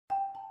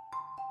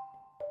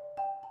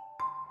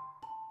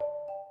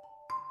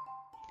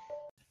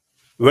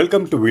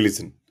Welcome to We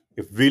Listen.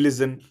 If we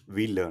listen,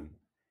 we learn.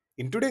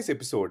 In today's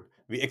episode,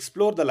 we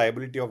explore the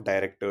liability of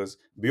directors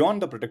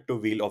beyond the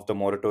protective wheel of the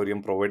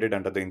moratorium provided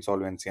under the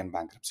Insolvency and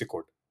Bankruptcy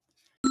Code.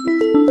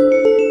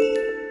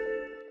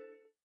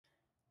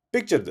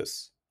 Picture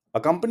this: a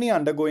company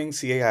undergoing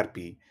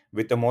CIRP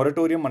with a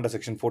moratorium under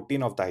Section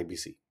 14 of the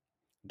IBC.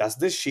 Does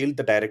this shield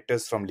the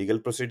directors from legal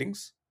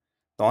proceedings?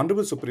 The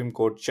Honorable Supreme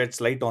Court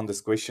sheds light on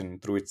this question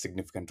through its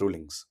significant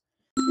rulings.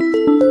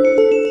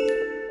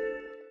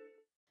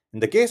 In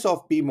the case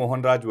of P.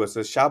 Mohanraj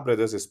versus Shah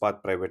Brothers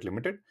Ispat Private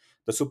Limited,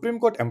 the Supreme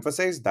Court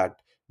emphasized that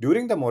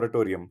during the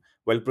moratorium,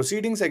 while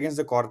proceedings against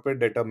the corporate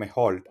debtor may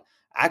halt,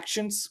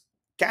 actions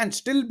can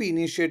still be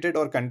initiated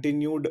or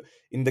continued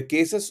in the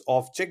cases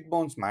of check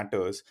bounce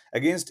matters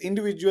against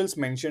individuals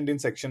mentioned in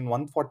Section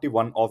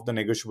 141 of the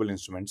Negotiable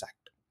Instruments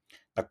Act.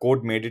 The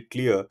court made it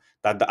clear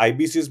that the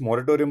IBC's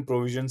moratorium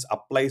provisions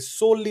apply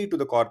solely to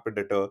the corporate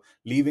debtor,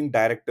 leaving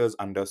directors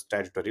under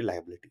statutory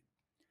liability.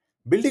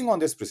 Building on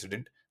this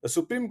precedent, the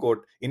Supreme Court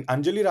in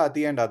Anjali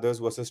Rathi and others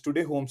versus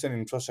Today Homes and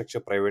Infrastructure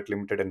Private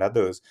Limited and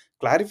others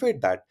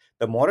clarified that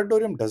the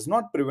moratorium does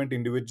not prevent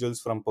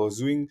individuals from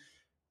pursuing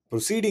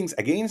proceedings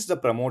against the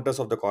promoters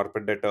of the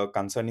corporate debtor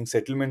concerning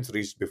settlements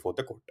reached before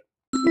the court.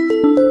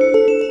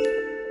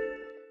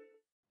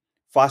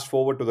 Fast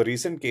forward to the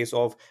recent case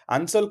of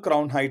Ansel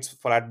Crown Heights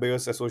Flat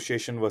Buyers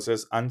Association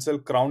versus Ansel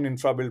Crown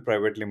Infrabuild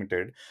Private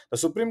Limited. The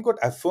Supreme Court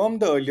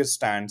affirmed the earlier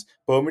stance,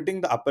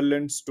 permitting the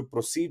appellants to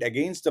proceed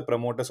against the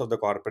promoters of the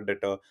corporate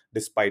debtor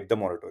despite the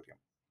moratorium.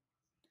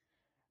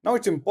 Now,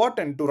 it's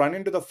important to run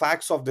into the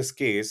facts of this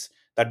case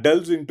that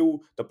delves into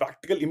the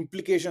practical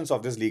implications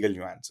of these legal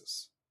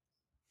nuances.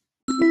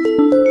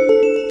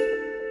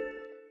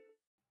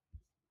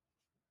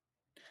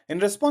 In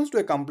response to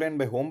a complaint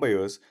by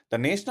homebuyers, the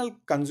National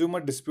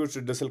Consumer Disputes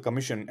Redressal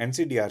Commission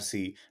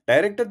 (NCDRC)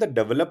 directed the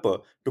developer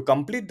to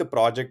complete the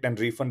project and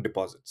refund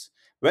deposits.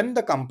 When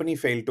the company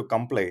failed to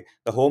comply,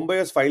 the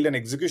homebuyers filed an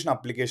execution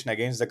application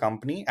against the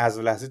company as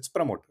well as its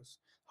promoters.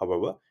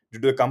 However, due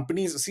to the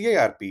company's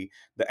CIRP,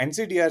 the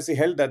NCDRC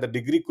held that the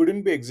degree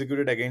couldn't be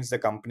executed against the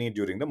company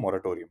during the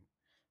moratorium.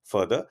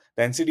 Further,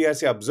 the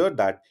NCDRC observed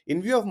that,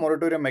 in view of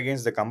moratorium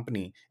against the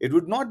company, it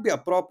would not be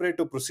appropriate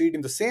to proceed in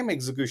the same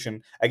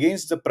execution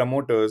against the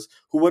promoters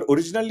who were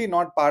originally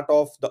not part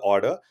of the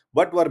order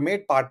but were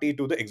made party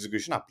to the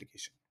execution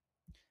application.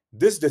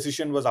 This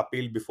decision was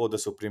appealed before the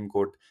Supreme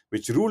Court,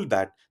 which ruled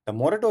that the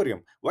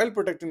moratorium, while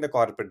protecting the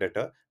corporate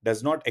debtor,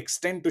 does not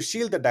extend to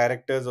shield the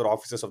directors or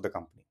officers of the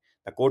company.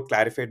 The court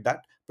clarified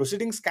that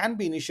proceedings can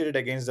be initiated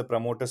against the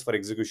promoters for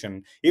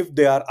execution if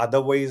they are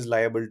otherwise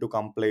liable to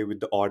comply with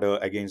the order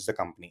against the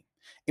company.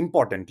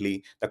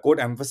 Importantly, the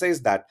court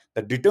emphasized that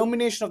the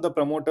determination of the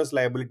promoter's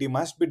liability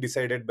must be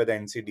decided by the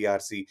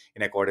NCDRC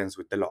in accordance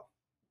with the law.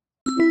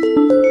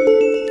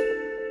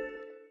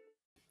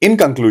 In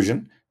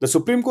conclusion, the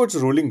Supreme Court's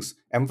rulings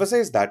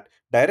emphasize that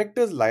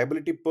directors'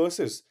 liability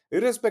persists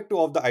irrespective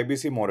of the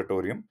IBC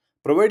moratorium,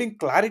 providing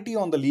clarity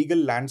on the legal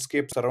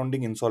landscape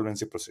surrounding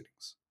insolvency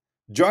proceedings.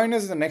 Join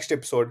us in the next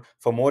episode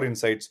for more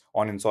insights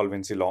on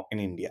insolvency law in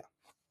India.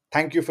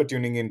 Thank you for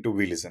tuning in to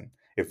We Listen.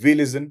 If we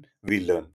listen, we learn.